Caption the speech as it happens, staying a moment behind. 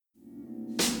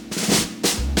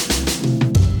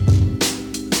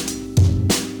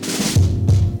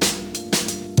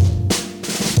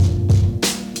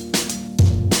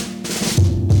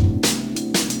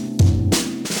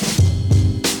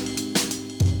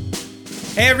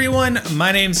Hey everyone,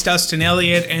 my name's Dustin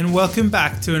Elliott, and welcome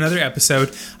back to another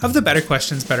episode of the Better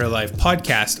Questions, Better Life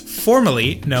podcast,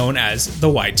 formerly known as the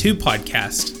Y2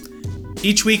 podcast.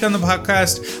 Each week on the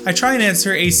podcast, I try and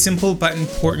answer a simple but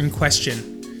important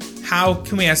question. How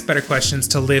can we ask better questions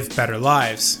to live better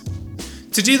lives?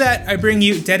 To do that, I bring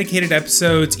you dedicated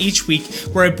episodes each week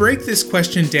where I break this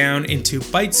question down into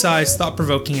bite-sized,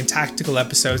 thought-provoking, and tactical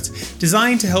episodes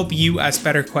designed to help you ask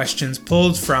better questions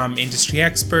pulled from industry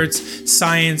experts,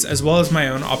 science, as well as my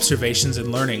own observations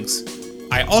and learnings.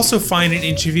 I also find and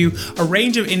interview a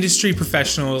range of industry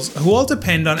professionals who all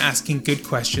depend on asking good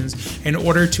questions in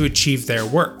order to achieve their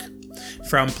work.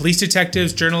 From police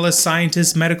detectives, journalists,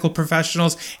 scientists, medical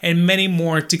professionals, and many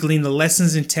more to glean the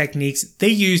lessons and techniques they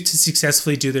use to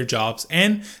successfully do their jobs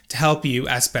and to help you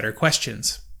ask better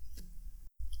questions.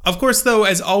 Of course, though,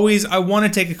 as always, I want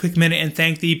to take a quick minute and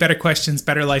thank the Better Questions,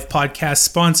 Better Life podcast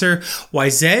sponsor,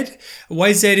 YZ.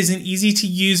 YZ is an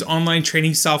easy-to-use online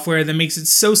training software that makes it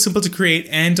so simple to create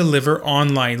and deliver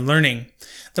online learning.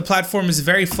 The platform is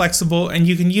very flexible and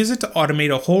you can use it to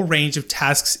automate a whole range of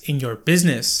tasks in your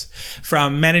business.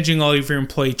 From managing all of your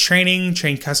employee training,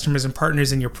 train customers and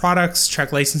partners in your products,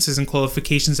 track licenses and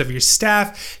qualifications of your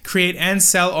staff, create and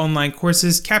sell online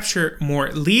courses, capture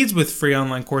more leads with free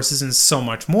online courses, and so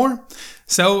much more.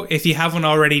 So if you haven't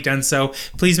already done so,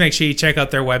 please make sure you check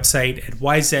out their website at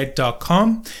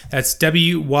yz.com. That's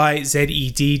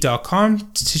wyzed.com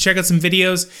to check out some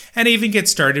videos and even get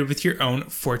started with your own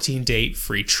 14-day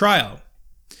free trial.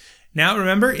 Now,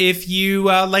 remember, if you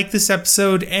like this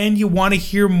episode and you want to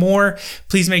hear more,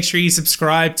 please make sure you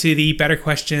subscribe to the Better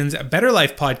Questions, Better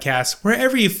Life podcast,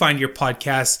 wherever you find your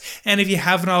podcasts. And if you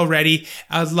haven't already,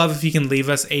 I'd love if you can leave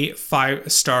us a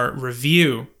 5-star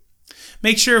review.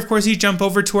 Make sure, of course, you jump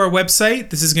over to our website.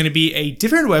 This is going to be a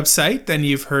different website than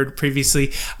you've heard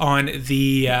previously on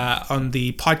the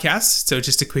podcast. So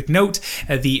just a quick note,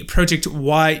 the Project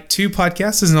Y2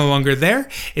 podcast is no longer there.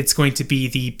 It's going to be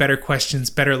the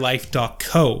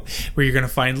betterquestionsbetterlife.co, where you're going to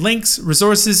find links,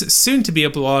 resources, soon to be a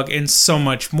blog, and so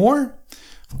much more.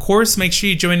 Of course, make sure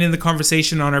you join in the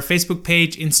conversation on our Facebook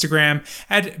page, Instagram,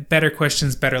 at Better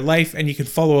Questions, Better Life, and you can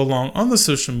follow along on the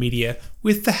social media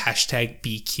with the hashtag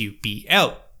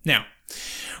BQBL. Now,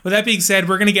 with that being said,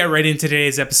 we're going to get right into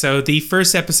today's episode, the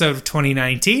first episode of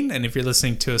 2019, and if you're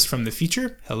listening to us from the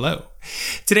future, hello.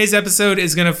 Today's episode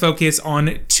is going to focus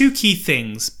on two key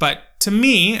things, but to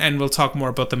me, and we'll talk more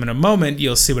about them in a moment,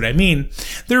 you'll see what I mean,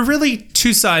 they're really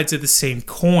two sides of the same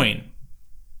coin.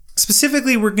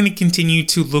 Specifically, we're going to continue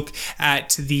to look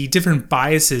at the different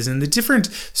biases and the different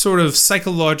sort of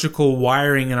psychological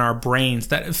wiring in our brains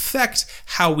that affect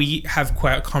how we have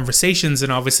conversations and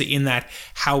obviously in that,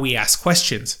 how we ask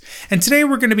questions. And today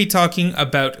we're going to be talking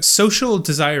about social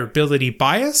desirability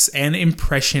bias and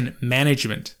impression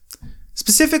management.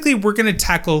 Specifically, we're going to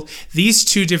tackle these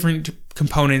two different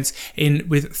components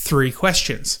with three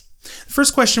questions. The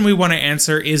first question we want to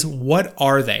answer is, what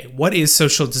are they? What is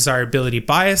social desirability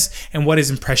bias and what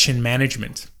is impression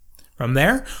management? From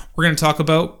there, we're going to talk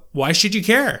about why should you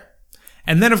care?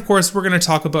 And then, of course, we're going to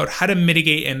talk about how to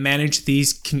mitigate and manage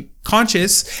these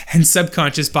conscious and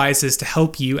subconscious biases to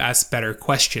help you ask better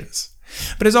questions.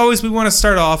 But as always, we want to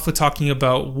start off with talking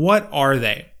about what are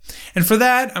they? And for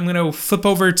that, I'm going to flip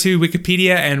over to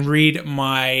Wikipedia and read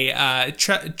my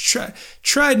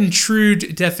tried and true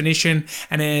definition.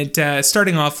 And it,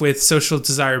 starting off with social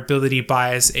desirability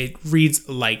bias, it reads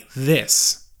like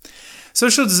this.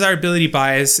 Social desirability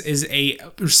bias is a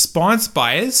response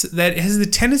bias that has the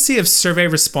tendency of survey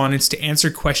respondents to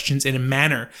answer questions in a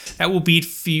manner that will be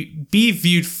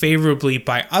viewed favorably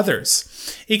by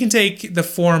others. It can take the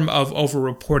form of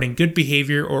over-reporting good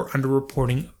behavior or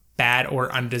under-reporting bad or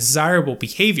undesirable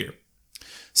behavior.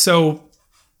 So,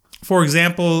 for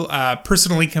example,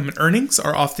 personal income and earnings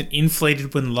are often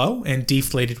inflated when low and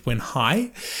deflated when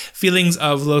high. Feelings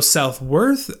of low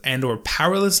self-worth and or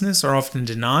powerlessness are often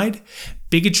denied.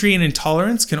 Bigotry and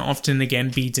intolerance can often, again,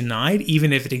 be denied,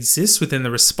 even if it exists within the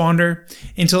responder.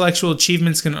 Intellectual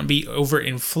achievements can be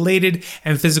overinflated,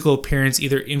 and physical appearance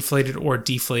either inflated or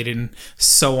deflated, and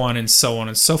so on and so on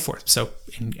and so forth. So,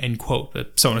 end quote,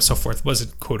 but so on and so forth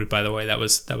wasn't quoted, by the way. That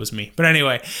was me. But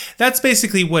anyway, that's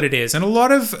basically what it is. And a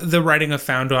lot of the writing I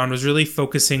found on was really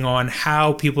focusing on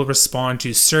how people respond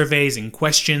to surveys and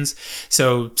questions.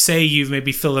 So, say you've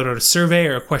maybe filled out a survey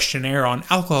or a questionnaire on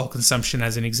alcohol consumption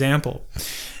as an example.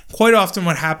 Quite often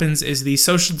what happens is the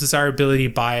social desirability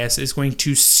bias is going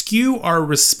to skew our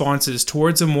responses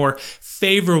towards a more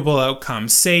favorable outcome.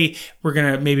 Say we're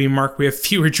going to maybe mark we have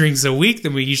fewer drinks a week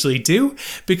than we usually do,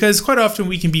 because quite often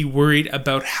we can be worried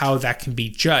about how that can be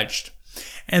judged.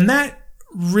 And that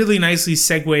really nicely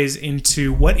segues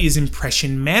into what is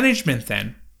impression management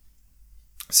then.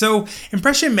 So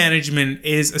impression management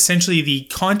is essentially the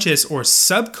conscious or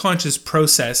subconscious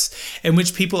process in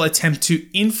which people attempt to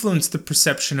influence the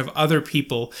perception of other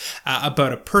people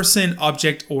about a person,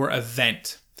 object, or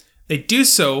event. They do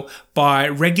so by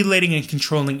regulating and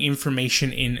controlling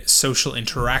information in social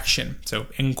interaction. So,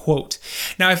 end quote.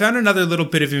 Now, I found another little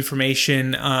bit of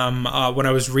information when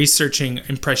I was researching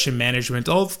impression management.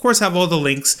 I'll, of course, have all the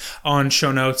links on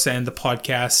show notes and the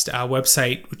podcast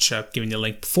website, which I've given you a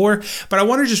link before. But I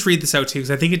want to just read this out to you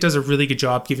because I think it does a really good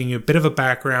job giving you a bit of a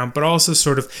background, but also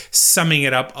sort of summing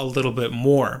it up a little bit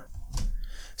more.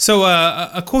 So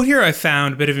a quote here I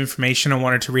found, a bit of information I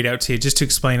wanted to read out to you just to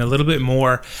explain a little bit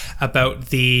more about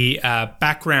the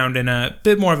background, and a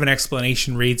bit more of an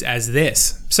explanation reads as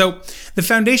this. So the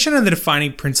foundation and the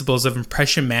defining principles of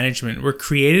impression management were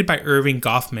created by Erving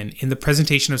Goffman in the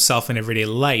Presentation of Self in Everyday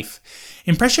Life.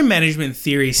 Impression management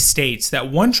theory states that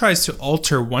one tries to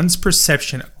alter one's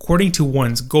perception according to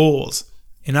one's goals.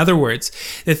 In other words,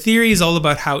 the theory is all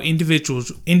about how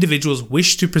individuals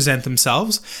wish to present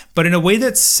themselves, but in a way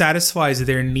that satisfies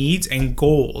their needs and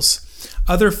goals.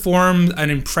 Others form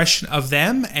an impression of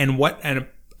them and what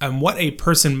a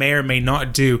person may or may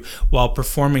not do while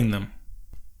performing them.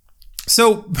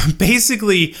 So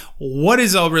basically, what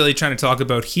is all really trying to talk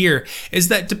about here is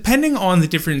that depending on the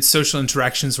different social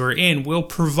interactions we're in, we'll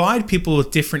provide people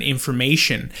with different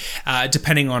information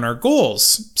depending on our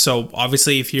goals. So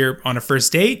obviously, if you're on a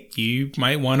first date, you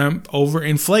might want to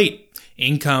overinflate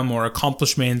income or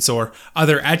accomplishments or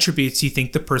other attributes you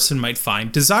think the person might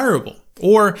find desirable.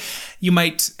 Or you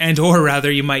might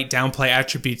downplay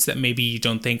attributes that maybe you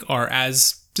don't think are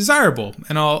as desirable.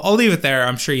 And I'll leave it there.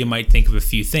 I'm sure you might think of a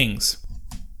few things.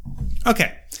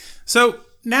 Okay, so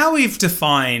now we've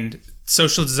defined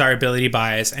social desirability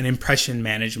bias and impression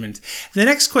management. The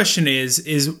next question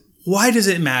is why does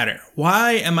it matter?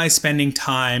 Why am I spending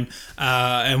time,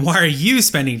 and why are you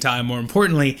spending time, more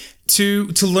importantly,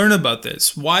 to learn about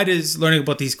this? Why does learning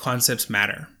about these concepts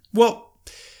matter? Well,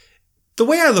 the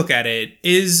way I look at it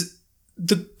is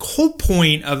the whole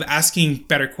point of asking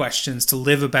better questions to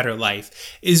live a better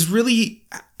life is really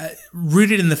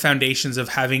rooted in the foundations of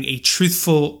having a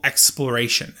truthful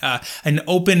exploration, an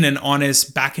open and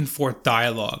honest back and forth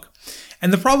dialogue.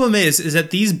 And the problem is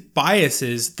that these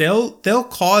biases, they'll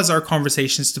cause our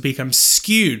conversations to become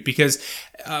skewed because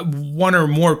one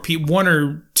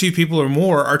or two people or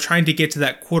more are trying to get to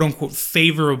that quote unquote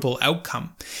favorable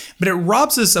outcome. But it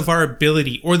robs us of our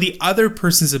ability, or the other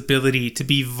person's ability, to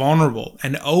be vulnerable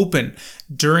and open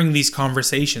during these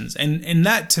conversations. And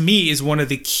that to me is one of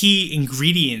the key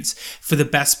ingredients for the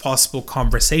best possible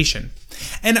conversation.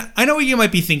 And I know what you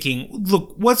might be thinking,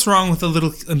 look, what's wrong with a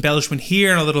little embellishment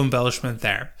here and a little embellishment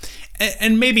there?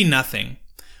 And maybe nothing.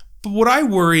 But what I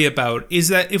worry about is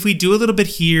that if we do a little bit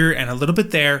here and a little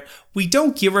bit there, we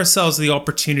don't give ourselves the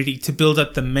opportunity to build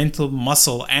up the mental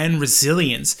muscle and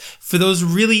resilience for those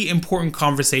really important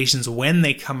conversations when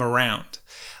they come around.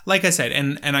 Like I said,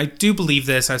 and I do believe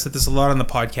this, I've said this a lot on the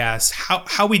podcast,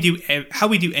 how we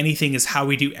do anything is how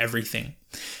we do everything.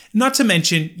 Not to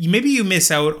mention, maybe you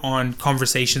miss out on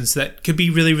conversations that could be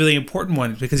really, really important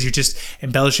ones because you're just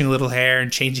embellishing a little hair and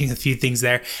changing a few things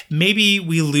there. Maybe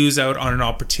we lose out on an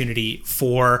opportunity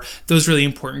for those really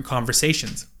important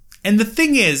conversations. And the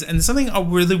thing is, and something I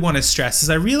really want to stress, is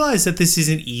I realize that this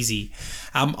isn't easy.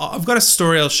 I've got a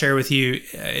story I'll share with you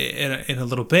in a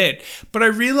little bit, but I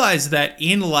realize that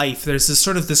in life, there's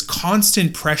this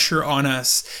constant pressure on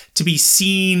us to be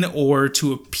seen or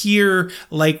to appear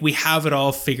like we have it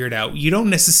all figured out. You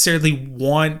don't necessarily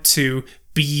want to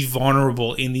be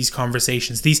vulnerable in these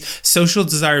conversations. These social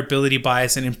desirability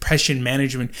bias and impression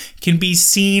management can be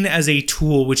seen as a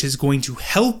tool which is going to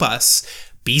help us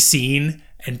be seen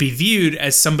and be viewed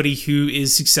as somebody who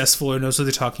is successful or knows what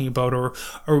they're talking about,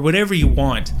 or whatever you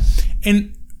want.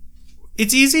 And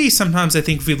it's easy sometimes, I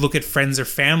think, if we look at friends or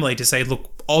family to say,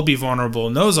 look, I'll be vulnerable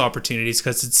in those opportunities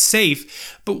because it's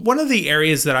safe. But one of the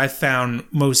areas that I found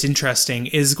most interesting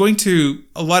is going to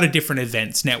a lot of different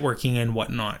events, networking and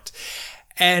whatnot.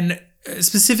 And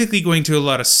specifically going to a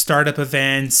lot of startup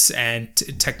events and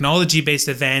technology-based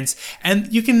events.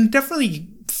 And you can definitely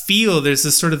feel there's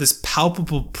this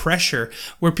palpable pressure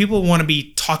where people want to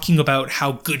be talking about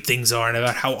how good things are and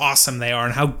about how awesome they are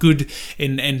and how good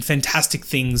and fantastic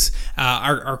things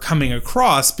are coming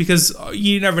across, because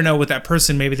you never know with that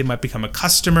person. Maybe they might become a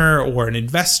customer or an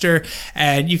investor,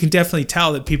 and you can definitely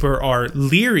tell that people are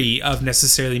leery of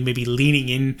necessarily maybe leaning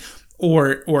in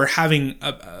or having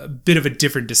a bit of a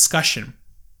different discussion.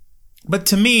 But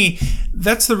to me,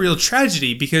 that's the real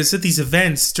tragedy, because at these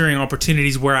events, during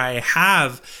opportunities where I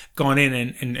have gone in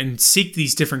and seek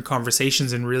these different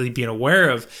conversations and really being aware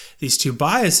of these two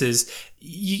biases,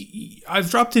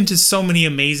 I've dropped into so many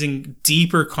amazing,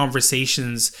 deeper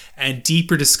conversations and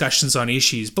deeper discussions on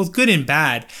issues, both good and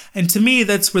bad. And to me,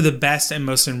 that's where the best and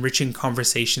most enriching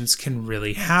conversations can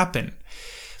really happen.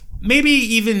 Maybe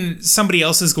even somebody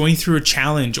else is going through a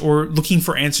challenge or looking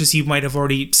for answers you might have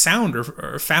already found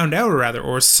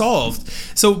or solved.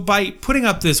 So by putting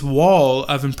up this wall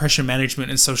of impression management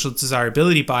and social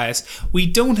desirability bias, we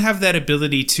don't have that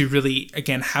ability to really,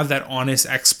 again, have that honest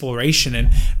exploration and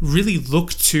really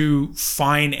look to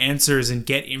find answers and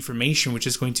get information which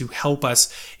is going to help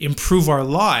us improve our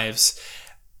lives.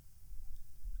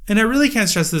 And I really can't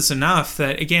stress this enough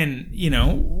that, again,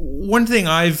 one thing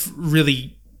I've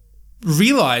really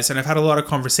realize, and I've had a lot of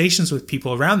conversations with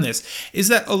people around this, is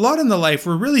that a lot in the life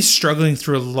we're really struggling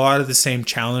through a lot of the same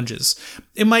challenges.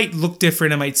 It might look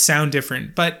different, it might sound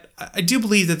different, but I do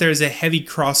believe that there's a heavy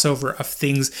crossover of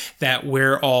things that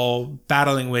we're all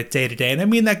battling with day to day. And I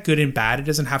mean that good and bad. It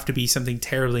doesn't have to be something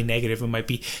terribly negative. It might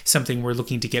be something we're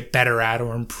looking to get better at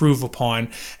or improve upon.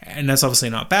 And that's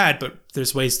obviously not bad, but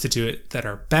there's ways to do it that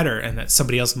are better and that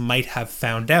somebody else might have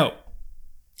found out.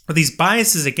 But these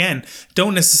biases, again,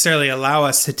 don't necessarily allow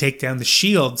us to take down the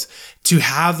shields, to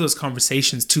have those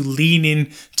conversations, to lean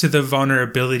in to the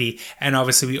vulnerability, and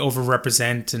obviously we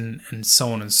overrepresent and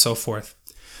so on and so forth.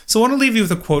 So I want to leave you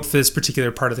with a quote for this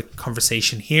particular part of the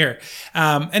conversation here.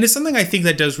 And it's something I think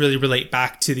that does really relate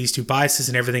back to these two biases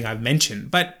and everything I've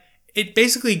mentioned. But it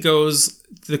basically goes,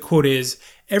 the quote is,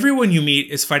 "Everyone you meet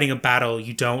is fighting a battle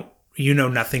you know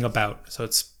nothing about." So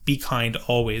it's "Be kind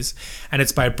always." And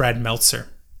it's by Brad Meltzer.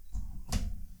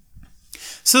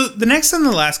 So the next and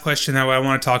the last question that I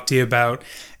want to talk to you about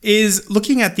is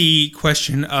looking at the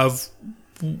question of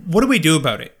what do we do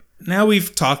about it? Now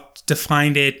we've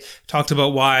defined it, talked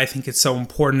about why I think it's so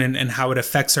important and how it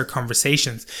affects our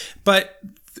conversations. But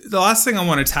the last thing I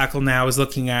want to tackle now is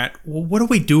looking at, well, what do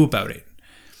we do about it?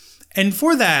 And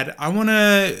for that, I want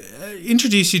to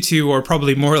introduce you to, or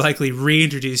probably more likely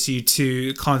reintroduce you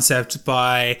to, a concept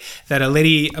that a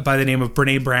lady by the name of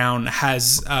Brené Brown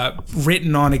has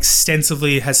written on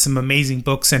extensively, has some amazing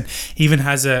books, and even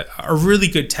has a really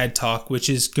good TED Talk, which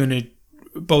is going to,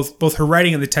 both her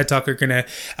writing and the TED Talk are going to,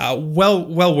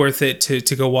 well worth it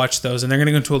to go watch those. And they're going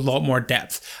to go into a lot more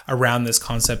depth around this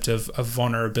concept of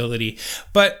vulnerability.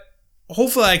 But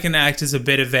hopefully I can act as a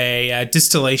bit of a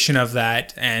distillation of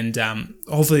that, and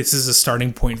hopefully this is a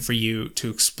starting point for you to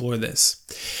explore this.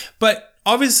 But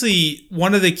obviously,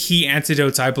 one of the key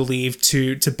antidotes, I believe,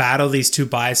 to battle these two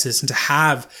biases and to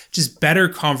have just better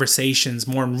conversations,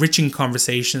 more enriching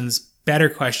conversations, better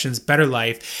questions, better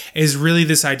life, is really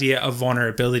this idea of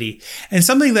vulnerability. And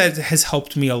something that has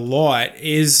helped me a lot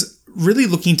is really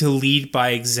looking to lead by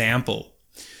example.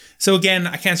 So again,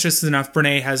 I can't stress this enough.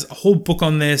 Brené has a whole book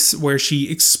on this where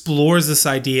she explores this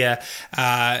idea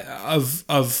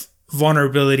of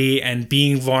vulnerability and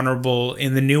being vulnerable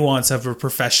in the nuance of a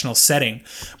professional setting.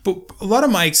 But a lot of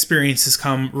my experiences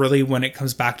come really when it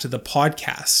comes back to the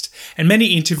podcast. And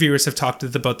many interviewers have talked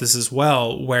about this as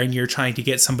well, when you're trying to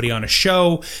get somebody on a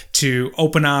show to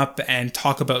open up and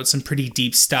talk about some pretty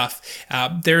deep stuff.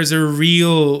 There's a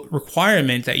real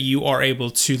requirement that you are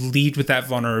able to lead with that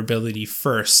vulnerability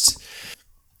first.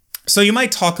 So you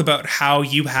might talk about how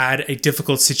you had a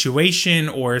difficult situation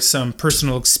or some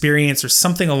personal experience or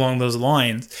something along those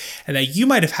lines, and that you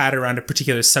might have had around a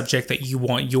particular subject that you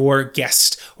want your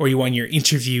guest or you want your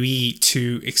interviewee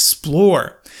to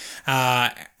explore.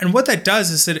 And what that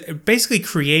does is that it basically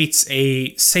creates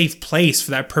a safe place for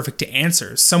that perfect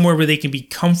answer, somewhere where they can be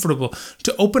comfortable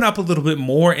to open up a little bit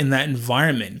more in that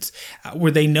environment,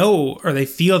 where they know or they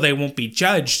feel they won't be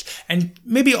judged, and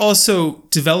maybe also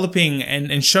developing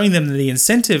and showing them the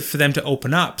incentive for them to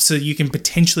open up so you can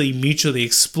potentially mutually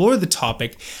explore the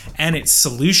topic and its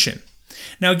solution.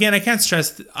 Now, again, I can't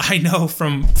stress, I know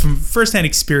from firsthand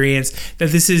experience that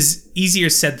this is easier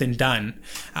said than done.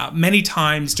 Many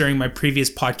times during my previous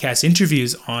podcast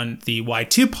interviews on the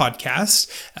Y2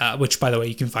 podcast, which, by the way,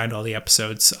 you can find all the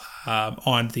episodes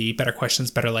on the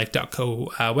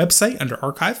betterquestionsbetterlife.co website under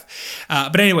archive.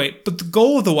 But the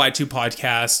goal of the Y2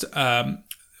 podcast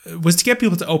was to get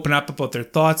people to open up about their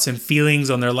thoughts and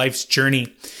feelings on their life's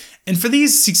journey. And for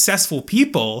these successful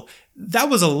people, that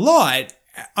was a lot,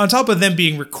 on top of them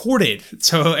being recorded.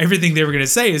 So everything they were going to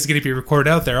say is going to be recorded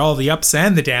out there. All the ups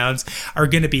and the downs are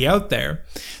going to be out there.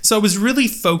 So I was really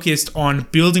focused on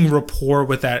building rapport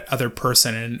with that other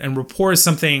person. And rapport is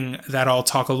something that I'll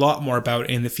talk a lot more about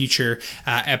in the future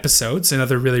episodes,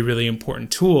 another really, really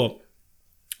important tool.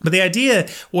 But the idea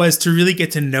was to really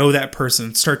get to know that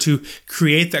person, start to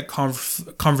create that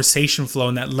conversation flow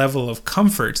and that level of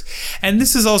comfort. And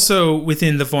this is also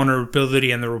within the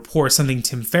vulnerability and the rapport, something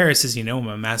Tim Ferriss, as you know, I'm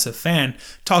a massive fan,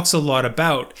 talks a lot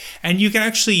about. And you can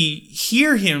actually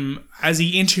hear him as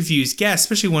he interviews guests,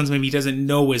 especially ones maybe he doesn't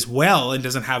know as well and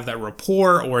doesn't have that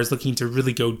rapport, or is looking to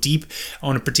really go deep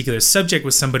on a particular subject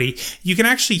with somebody. You can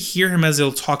actually hear him as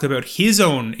he'll talk about his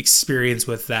own experience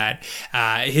with that,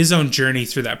 his own journey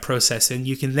through that process. And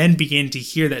you can then begin to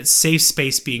hear that safe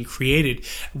space being created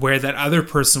where that other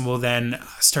person will then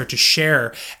start to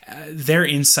share their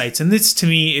insights. And this, to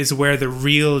me, is where the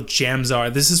real gems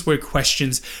are. This is where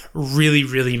questions really,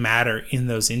 really matter in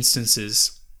those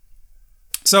instances.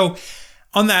 So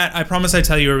on that, I promise I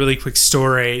tell you a really quick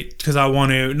story, because I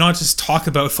want to not just talk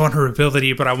about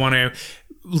vulnerability, but I want to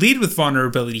lead with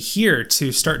vulnerability here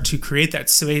to start to create that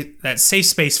safe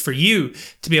space for you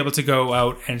to be able to go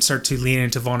out and start to lean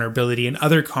into vulnerability in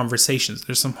other conversations.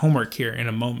 There's some homework here in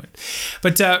a moment.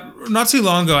 But not too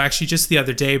long ago, actually just the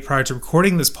other day prior to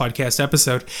recording this podcast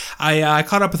episode, I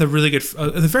caught up with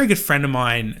a very good friend of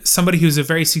mine, somebody who's a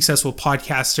very successful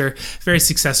podcaster, very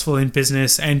successful in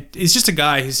business, and is just a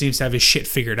guy who seems to have his shit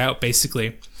figured out,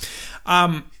 basically.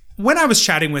 When I was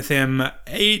chatting with him,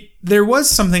 there was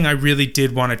something I really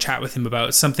did want to chat with him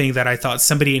about, something that I thought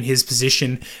somebody in his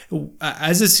position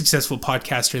as a successful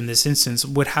podcaster in this instance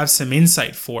would have some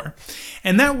insight for.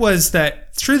 And that was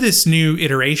that through this new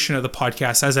iteration of the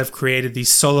podcast, as I've created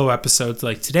these solo episodes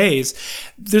like today's,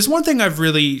 there's one thing I've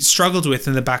really struggled with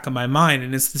in the back of my mind,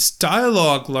 and it's this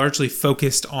dialogue largely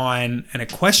focused on a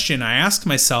question I ask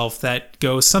myself that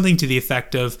goes something to the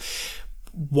effect of,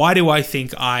 why do I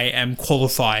think I am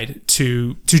qualified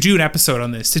to do an episode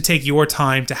on this, to take your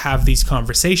time to have these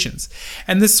conversations?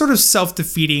 And this sort of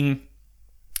self-defeating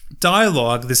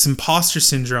dialogue, this imposter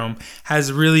syndrome,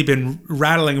 has really been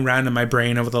rattling around in my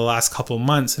brain over the last couple of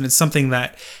months. And it's something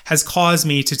that has caused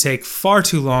me to take far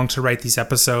too long to write these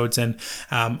episodes, and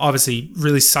obviously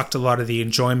really sucked a lot of the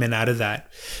enjoyment out of that.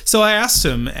 So I asked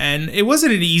him, and it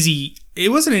wasn't an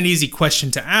easy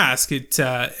question to ask. It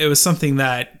was something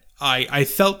that I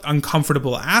felt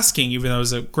uncomfortable asking, even though I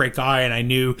was a great guy and I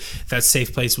knew that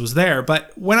safe place was there.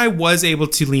 But when I was able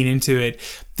to lean into it,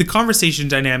 the conversation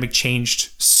dynamic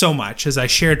changed so much as I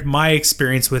shared my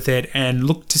experience with it and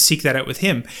looked to seek that out with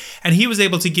him. And he was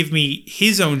able to give me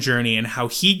his own journey and how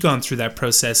he'd gone through that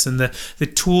process, and the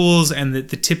tools and the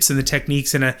tips and the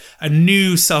techniques, and a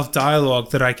new self-dialogue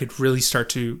that I could really start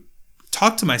to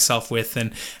talk to myself with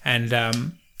and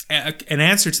an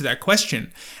answer to that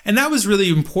question. And that was really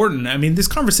important. I mean, this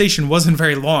conversation wasn't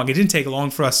very long. It didn't take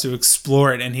long for us to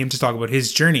explore it and him to talk about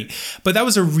his journey. But that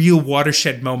was a real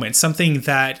watershed moment, something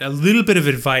that a little bit of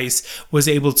advice was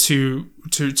able to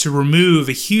remove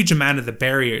a huge amount of the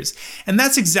barriers. And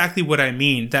that's exactly what I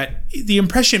mean, that the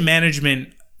impression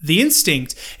management, the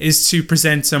instinct is to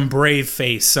present some brave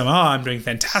face. I'm doing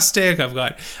fantastic. I've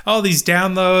got all these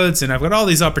downloads and I've got all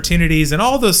these opportunities and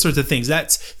all those sorts of things.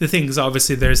 That's the things,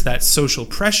 obviously there's that social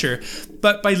pressure,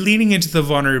 but by leaning into the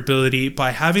vulnerability, by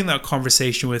having that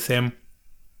conversation with him,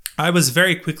 I was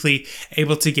very quickly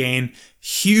able to gain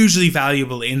hugely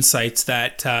valuable insights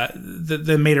that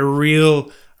made a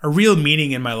real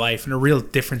meaning in my life and a real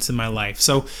difference in my life.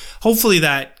 So hopefully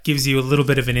that gives you a little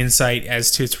bit of an insight as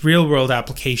to its real world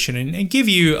application, and give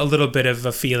you a little bit of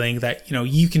a feeling that,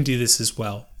 you can do this as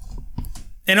well.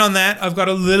 And on that, I've got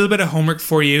a little bit of homework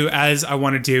for you, as I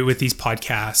want to do with these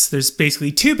podcasts. There's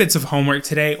basically 2 bits of homework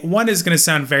today. One is going to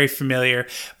sound very familiar,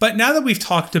 but now that we've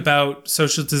talked about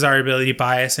social desirability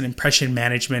bias and impression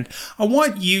management, I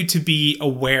want you to be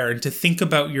aware and to think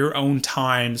about your own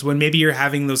times when maybe you're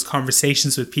having those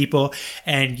conversations with people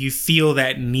and you feel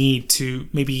that need to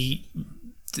maybe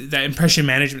that impression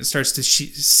management starts to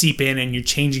seep in and you're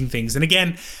changing things. And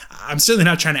again, I'm certainly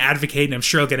not trying to advocate, and I'm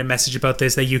sure I'll get a message about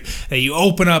this, that you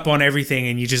open up on everything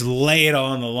and you just lay it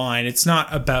all on the line. It's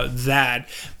not about that,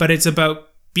 but it's about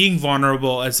being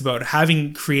vulnerable. It's about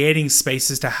creating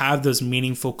spaces to have those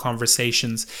meaningful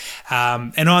conversations.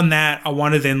 And on that, I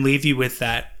want to then leave you with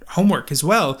that homework as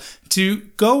well, to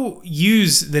go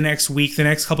use the next week, the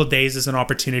next couple of days as an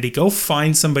opportunity. Go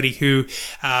find somebody who,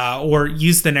 or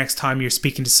use the next time you're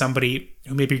speaking to somebody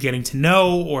who maybe you're getting to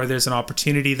know, or there's an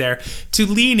opportunity there to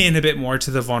lean in a bit more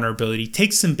to the vulnerability.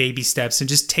 Take some baby steps and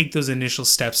just take those initial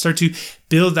steps. Start to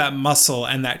build that muscle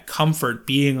and that comfort,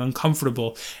 being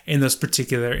uncomfortable in those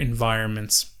particular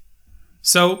environments.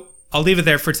 So I'll leave it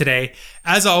there for today.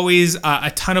 As always,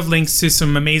 a ton of links to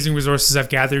some amazing resources I've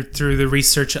gathered through the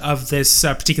research of this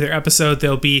particular episode.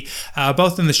 They'll be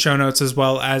both in the show notes as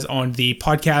well as on the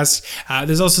podcast.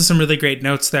 There's also some really great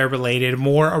notes there related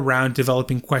more around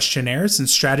developing questionnaires and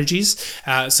strategies.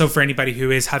 So for anybody who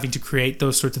is having to create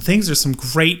those sorts of things, there's some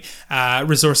great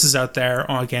resources out there,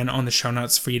 again, on the show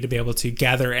notes for you to be able to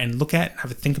gather and look at and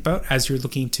have a think about as you're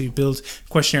looking to build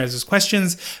questionnaires as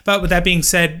questions. But with that being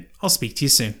said, I'll speak to you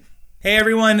soon. Hey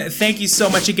everyone, thank you so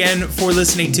much again for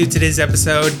listening to today's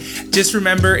episode. Just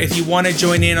remember, if you want to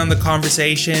join in on the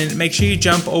conversation, make sure you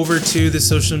jump over to the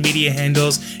social media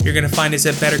handles. You're going to find us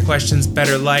at Better Questions,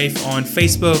 Better Life on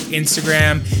Facebook,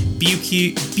 Instagram,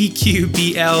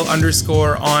 BQBL_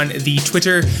 on the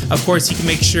Twitter. Of course, you can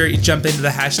make sure you jump into the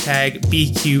hashtag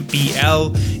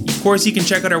BQBL. Of course, you can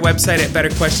check out our website at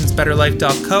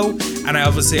betterquestionsbetterlife.co. And I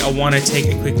want to take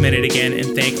a quick minute again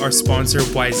and thank our sponsor,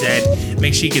 YZ.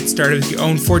 Make sure you get started with your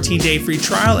own 14-day free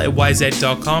trial at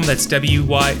yzed.com. That's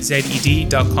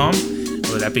WYZED.com.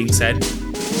 With that being said,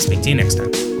 I'll speak to you next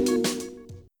time.